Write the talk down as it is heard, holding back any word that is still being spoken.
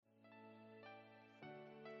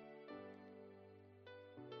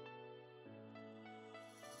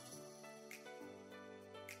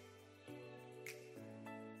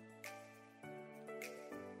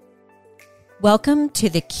Welcome to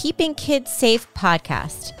the Keeping Kids Safe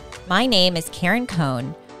podcast. My name is Karen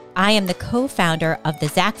Cohn. I am the co-founder of the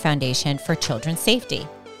Zach Foundation for Children's Safety.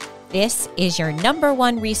 This is your number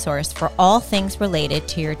one resource for all things related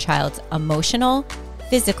to your child's emotional,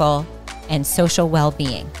 physical, and social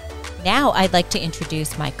well-being. Now I'd like to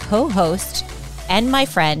introduce my co-host and my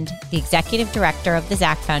friend, the Executive Director of the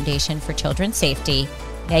Zach Foundation for Children's Safety,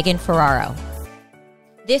 Megan Ferraro.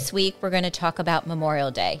 This week, we're going to talk about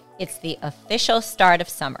Memorial Day. It's the official start of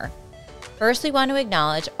summer. First, we want to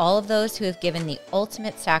acknowledge all of those who have given the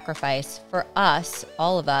ultimate sacrifice for us,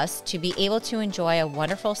 all of us, to be able to enjoy a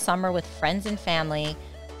wonderful summer with friends and family,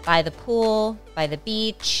 by the pool, by the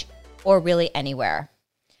beach, or really anywhere.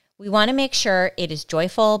 We want to make sure it is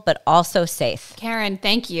joyful, but also safe. Karen,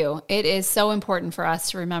 thank you. It is so important for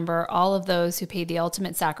us to remember all of those who paid the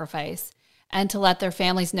ultimate sacrifice and to let their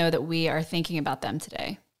families know that we are thinking about them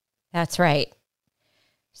today. That's right.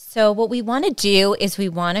 So what we want to do is we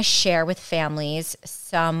want to share with families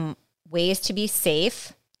some ways to be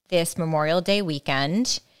safe this Memorial Day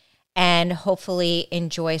weekend and hopefully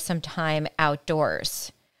enjoy some time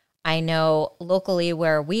outdoors. I know locally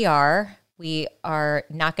where we are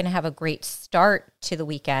not going to have a great start to the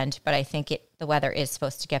weekend, but I think the weather is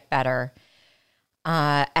supposed to get better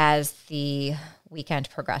as the weekend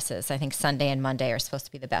progresses. I think Sunday and Monday are supposed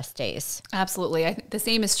to be the best days. Absolutely. The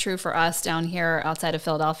same is true for us down here outside of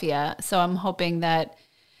Philadelphia. So I'm hoping that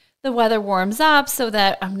the weather warms up so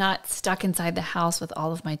that I'm not stuck inside the house with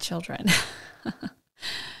all of my children.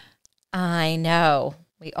 I know.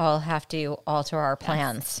 We all have to alter our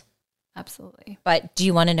plans. Yes, absolutely. But do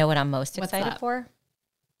you want to know what I'm most excited for?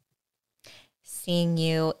 Seeing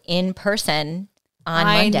you in person on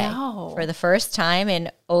Monday for the first time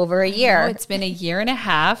in over a year. It's been a year and a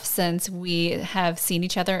half since we have seen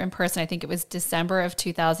each other in person. I think it was December of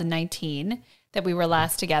 2019 that we were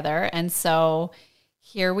last together. And so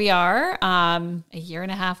here we are a year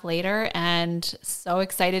and a half later, and so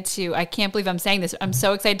excited I can't believe I'm saying this. I'm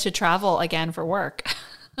so excited to travel again for work.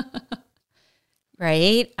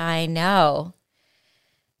 Right? I know.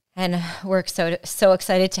 And we're so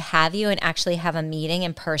excited to have you and actually have a meeting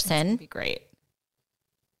in person. That'd be great.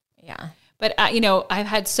 Yeah. But, I've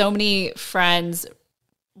had so many friends,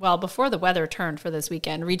 before the weather turned for this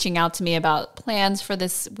weekend, reaching out to me about plans for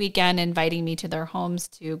this weekend, inviting me to their homes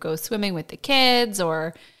to go swimming with the kids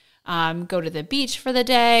or go to the beach for the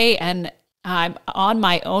day. And I'm on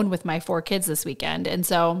my own with my 4 kids this weekend. And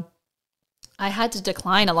so I had to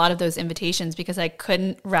decline a lot of those invitations because I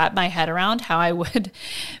couldn't wrap my head around how I would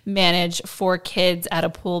manage 4 kids at a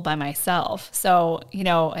pool by myself. So,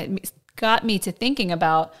 it got me to thinking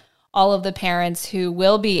about all of the parents who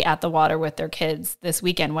will be at the water with their kids this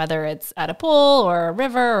weekend, whether it's at a pool or a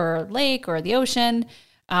river or a lake or the ocean.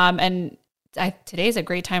 Today's a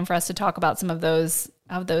great time for us to talk about some of those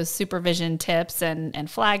supervision tips and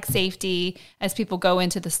flag safety as people go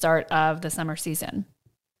into the start of the summer season.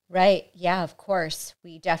 Right. Yeah, of course.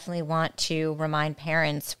 We definitely want to remind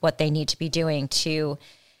parents what they need to be doing to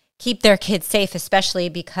keep their kids safe, especially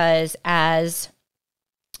because as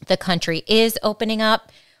the country is opening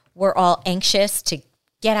up, we're all anxious to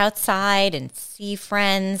get outside and see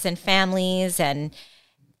friends and families and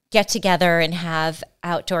get together and have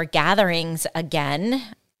outdoor gatherings again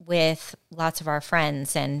with lots of our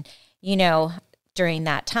friends. And, during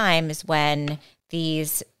that time is when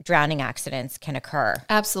these drowning accidents can occur.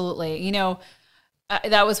 Absolutely.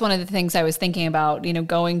 That was one of the things I was thinking about,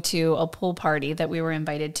 going to a pool party that we were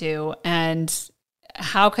invited to, and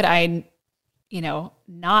how could I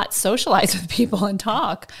not socialize with people and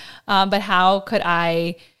talk. But how could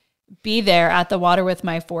I be there at the water with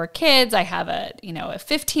my 4 kids? I have a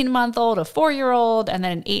 15-month-old, a 4-year-old, and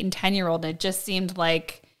then an 8 and 10-year-old. And it just seemed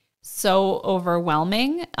like so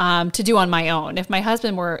overwhelming to do on my own. If my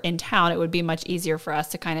husband were in town, it would be much easier for us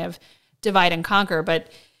to kind of divide and conquer. But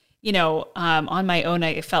on my own,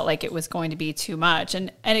 I felt like it was going to be too much.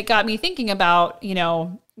 And it got me thinking about,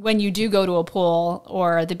 when you do go to a pool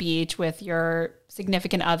or the beach with your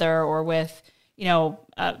significant other or with,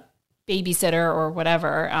 a babysitter or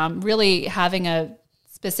whatever, really having a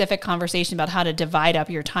specific conversation about how to divide up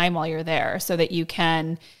your time while you're there so that you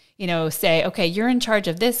can, say, okay, you're in charge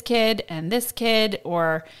of this kid,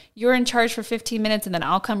 or you're in charge for 15 minutes and then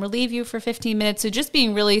I'll come relieve you for 15 minutes. So just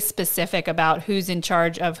being really specific about who's in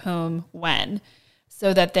charge of whom when,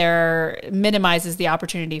 so that there minimizes the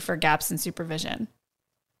opportunity for gaps in supervision.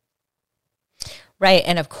 Right.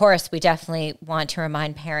 And of course, we definitely want to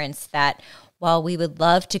remind parents that while we would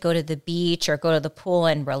love to go to the beach or go to the pool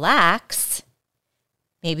and relax,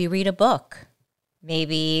 maybe read a book,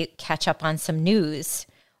 maybe catch up on some news,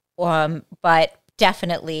 but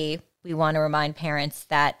definitely we want to remind parents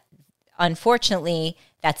that unfortunately,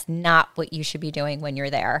 that's not what you should be doing when you're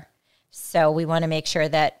there. So we want to make sure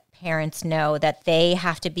that parents know that they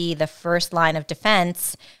have to be the first line of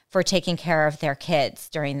defense for taking care of their kids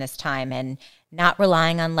during this time, and not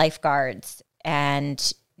relying on lifeguards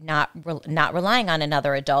and not relying on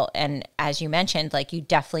another adult. And as you mentioned, like, you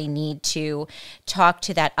definitely need to talk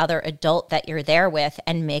to that other adult that you're there with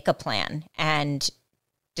and make a plan and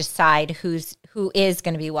decide who is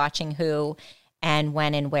going to be watching who and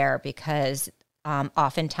when and where, because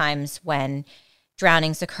oftentimes when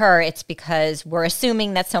drownings occur, it's because we're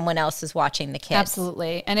assuming that someone else is watching the kids.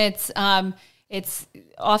 Absolutely. And it's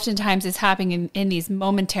oftentimes it's happening in these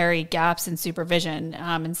momentary gaps in supervision.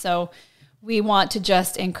 And so we want to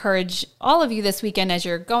just encourage all of you this weekend, as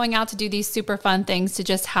you're going out to do these super fun things, to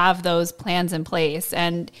just have those plans in place.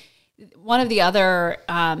 And one of the other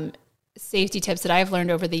safety tips that I've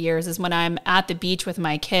learned over the years is when I'm at the beach with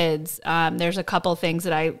my kids, there's a couple things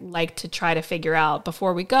that I like to try to figure out.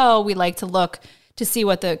 Before we go, we like to look to see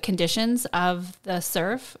what the conditions of the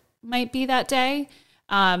surf might be that day,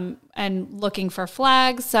 and looking for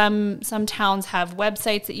flags. Some towns have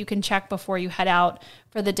websites that you can check before you head out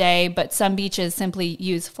for the day, but some beaches simply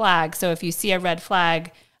use flags. So if you see a red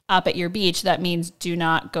flag up at your beach, that means do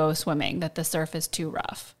not go swimming, that the surf is too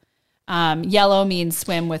rough. Yellow means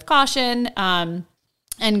swim with caution, and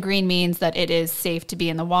green means that it is safe to be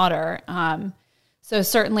in the water. So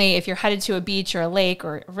certainly if you're headed to a beach or a lake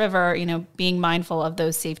or a river, being mindful of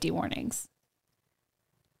those safety warnings.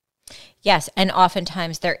 Yes, and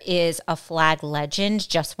oftentimes there is a flag legend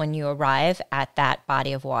just when you arrive at that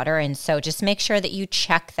body of water. And so just make sure that you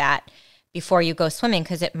check that before you go swimming,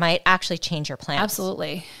 because it might actually change your plans.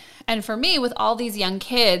 Absolutely. And for me, with all these young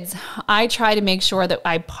kids, I try to make sure that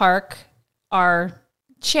I park our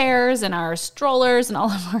chairs and our strollers and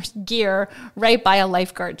all of our gear right by a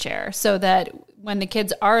lifeguard chair, so that when the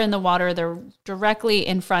kids are in the water, they're directly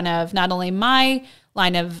in front of not only my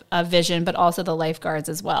line of vision, but also the lifeguards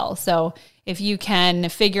as well. So if you can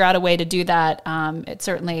figure out a way to do that, it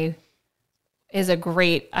certainly is a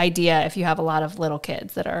great idea if you have a lot of little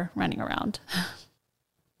kids that are running around.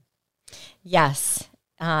 Yes,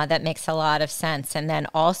 that makes a lot of sense. And then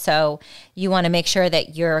also you want to make sure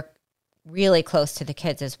that you're really close to the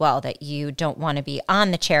kids as well, that you don't want to be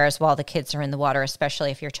on the chairs while the kids are in the water,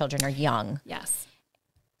 especially if your children are young. Yes.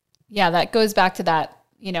 Yeah, that goes back to that,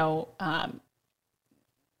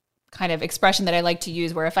 kind of expression that I like to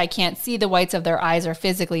use, where if I can't see the whites of their eyes or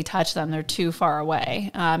physically touch them, they're too far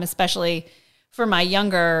away. Especially for my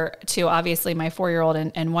younger two, obviously my 4-year-old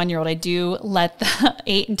and 1-year-old, I do let the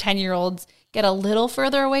 8 and 10-year-olds get a little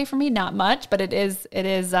further away from me, not much, but it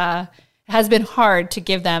has been hard to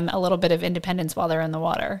give them a little bit of independence while they're in the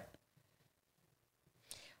water.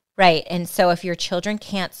 Right. And so if your children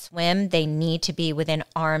can't swim, they need to be within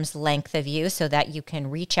arm's length of you so that you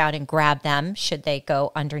can reach out and grab them should they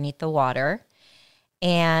go underneath the water.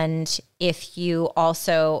 And if you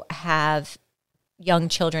also have young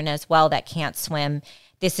children as well that can't swim,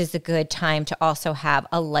 this is a good time to also have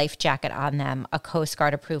a life jacket on them, a Coast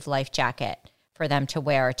Guard approved life jacket for them to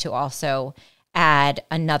wear, to also add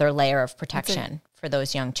another layer of protection for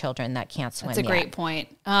those young children that can't swim. That's a great point.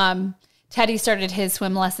 Teddy started his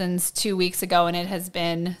swim lessons 2 weeks ago, and it has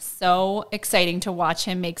been so exciting to watch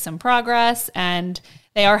him make some progress. And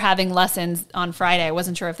they are having lessons on Friday. I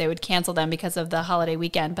wasn't sure if they would cancel them because of the holiday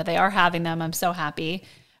weekend, but they are having them. I'm so happy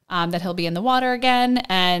that he'll be in the water again.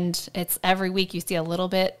 And it's every week you see a little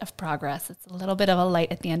bit of progress. It's a little bit of a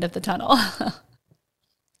light at the end of the tunnel.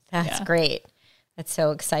 That's great. That's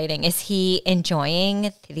so exciting. Is he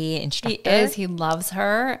enjoying the instructor? He is. He loves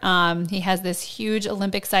her. He has this huge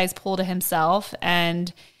Olympic-sized pool to himself,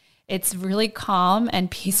 and it's really calm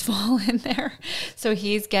and peaceful in there. So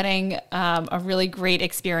he's getting a really great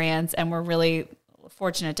experience, and we're really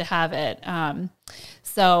fortunate to have it.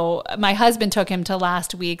 So my husband took him to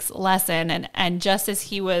last week's lesson, and just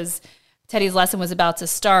as Teddy's lesson was about to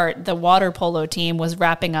start, the water polo team was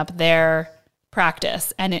wrapping up their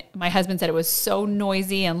practice. And my husband said it was so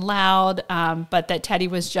noisy and loud, but that Teddy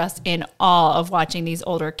was just in awe of watching these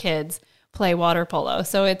older kids play water polo.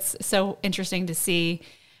 So it's so interesting to see,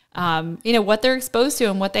 what they're exposed to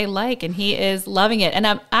and what they like. And he is loving it. And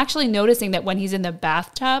I'm actually noticing that when he's in the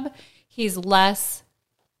bathtub, he's less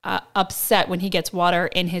upset when he gets water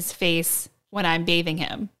in his face when I'm bathing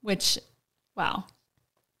him, which, wow.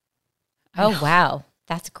 Oh, wow.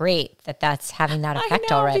 That's great that's having that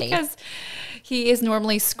effect already. Because he is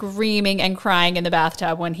normally screaming and crying in the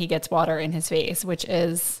bathtub when he gets water in his face, which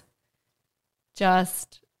is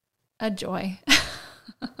just a joy.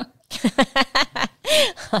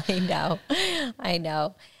 I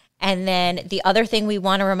know. And then the other thing we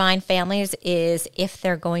want to remind families is if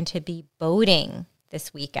they're going to be boating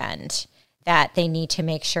this weekend, that they need to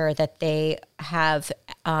make sure that they have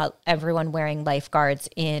everyone wearing lifeguards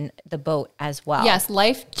in the boat as well. Yes,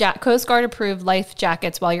 Coast Guard approved life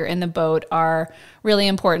jackets while you're in the boat are really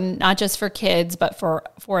important, not just for kids, but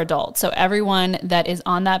for adults. So everyone that is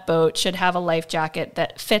on that boat should have a life jacket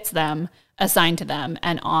that fits them, assigned to them,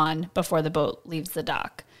 and on before the boat leaves the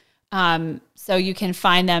dock. So you can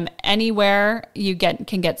find them anywhere. You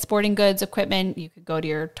can get sporting goods equipment. You could go to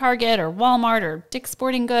your Target or Walmart or Dick's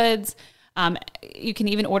Sporting Goods. You can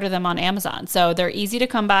even order them on Amazon. So they're easy to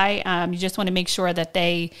come by. You just want to make sure that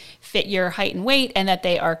they fit your height and weight and that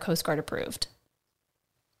they are Coast Guard approved.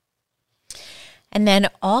 And then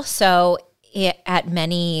also at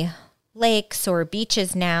many lakes or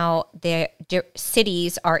beaches now, the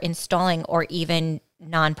cities are installing, or even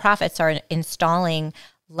nonprofits are installing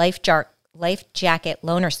life jacket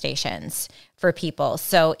loaner stations for people.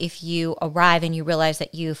 So if you arrive and you realize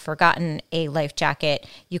that you've forgotten a life jacket,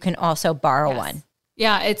 you can also borrow one.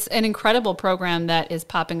 Yeah, it's an incredible program that is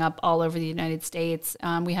popping up all over the United States.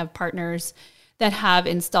 We have partners that have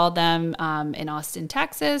installed them in Austin,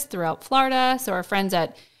 Texas, throughout Florida. So our friends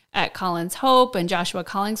at Collins Hope and Joshua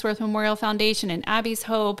Collingsworth Memorial Foundation and Abby's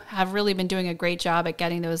Hope have really been doing a great job at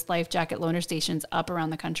getting those life jacket loaner stations up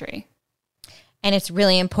around the country. And it's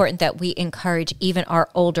really important that we encourage even our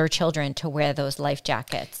older children to wear those life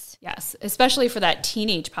jackets. Yes, especially for that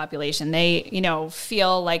teenage population. They,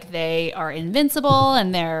 feel like they are invincible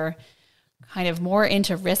and they're kind of more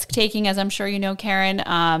into risk-taking, as I'm sure you know, Karen,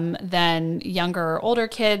 than younger or older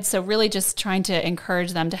kids. So really just trying to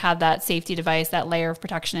encourage them to have that safety device, that layer of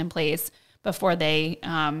protection in place before they,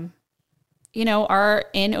 are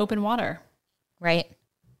in open water. Right.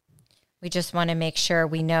 We just want to make sure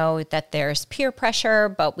we know that there's peer pressure,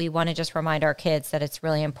 but we want to just remind our kids that it's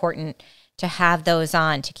really important to have those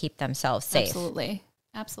on to keep themselves safe.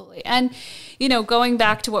 Absolutely. And, going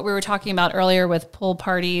back to what we were talking about earlier with pool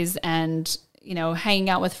parties and,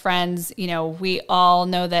 hanging out with friends, we all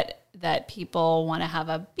know that people want to have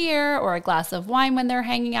a beer or a glass of wine when they're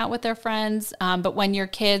hanging out with their friends. But when your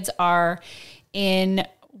kids are in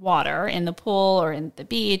water, in the pool or in the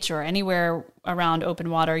beach or anywhere around open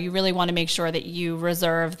water, you really want to make sure that you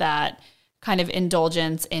reserve that kind of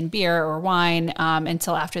indulgence in beer or wine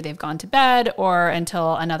until after they've gone to bed or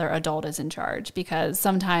until another adult is in charge, because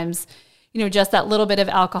sometimes, just that little bit of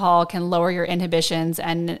alcohol can lower your inhibitions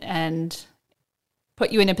and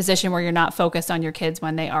put you in a position where you're not focused on your kids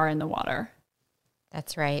when they are in the water.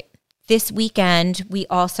 That's right. This weekend, we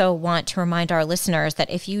also want to remind our listeners that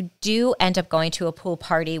if you do end up going to a pool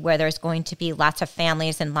party where there's going to be lots of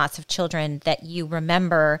families and lots of children, that you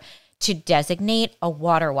remember to designate a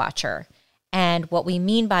water watcher. And what we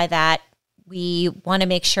mean by that, we want to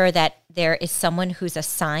make sure that there is someone who's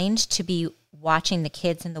assigned to be watching the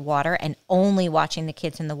kids in the water and only watching the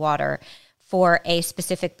kids in the water for a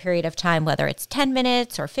specific period of time, whether it's 10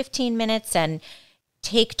 minutes or 15 minutes, and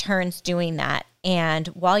take turns doing that. And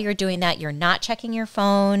while you're doing that, you're not checking your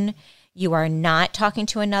phone. You are not talking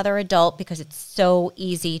to another adult because it's so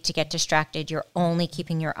easy to get distracted. You're only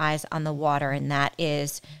keeping your eyes on the water. And that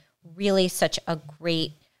is really such a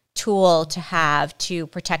great tool to have to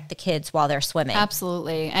protect the kids while they're swimming.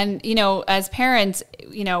 Absolutely. And, as parents,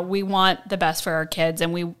 we want the best for our kids,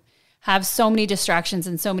 and we have so many distractions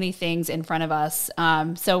and so many things in front of us.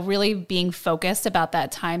 So really being focused about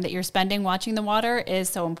that time that you're spending watching the water is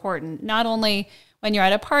so important, not only when you're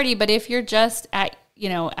at a party, but if you're just at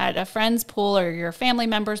a friend's pool or your family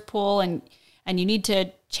member's pool and you need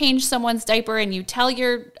to change someone's diaper and you tell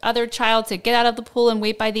your other child to get out of the pool and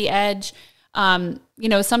wait by the edge.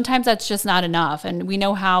 Sometimes that's just not enough. And we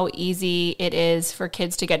know how easy it is for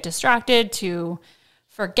kids to get distracted, to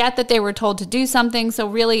forget that they were told to do something. So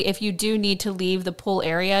really, if you do need to leave the pool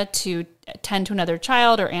area to tend to another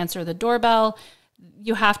child or answer the doorbell,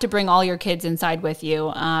 you have to bring all your kids inside with you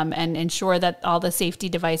and ensure that all the safety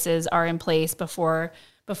devices are in place before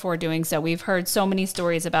doing so. We've heard so many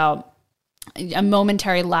stories about a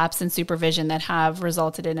momentary lapse in supervision that have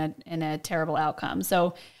resulted in a terrible outcome.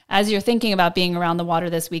 So as you're thinking about being around the water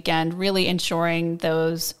this weekend, really ensuring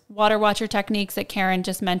those water watcher techniques that Karen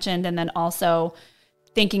just mentioned, and then also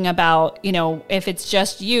thinking about, if it's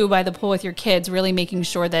just you by the pool with your kids, really making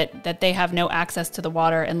sure that they have no access to the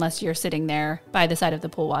water unless you're sitting there by the side of the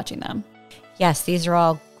pool watching them. Yes, these are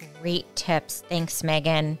all great tips. Thanks,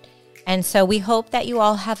 Megan. And so we hope that you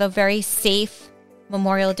all have a very safe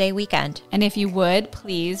Memorial Day weekend. And if you would,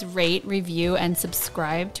 please rate, review, and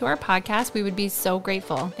subscribe to our podcast. We would be so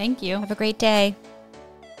grateful. Thank you. Have a great day.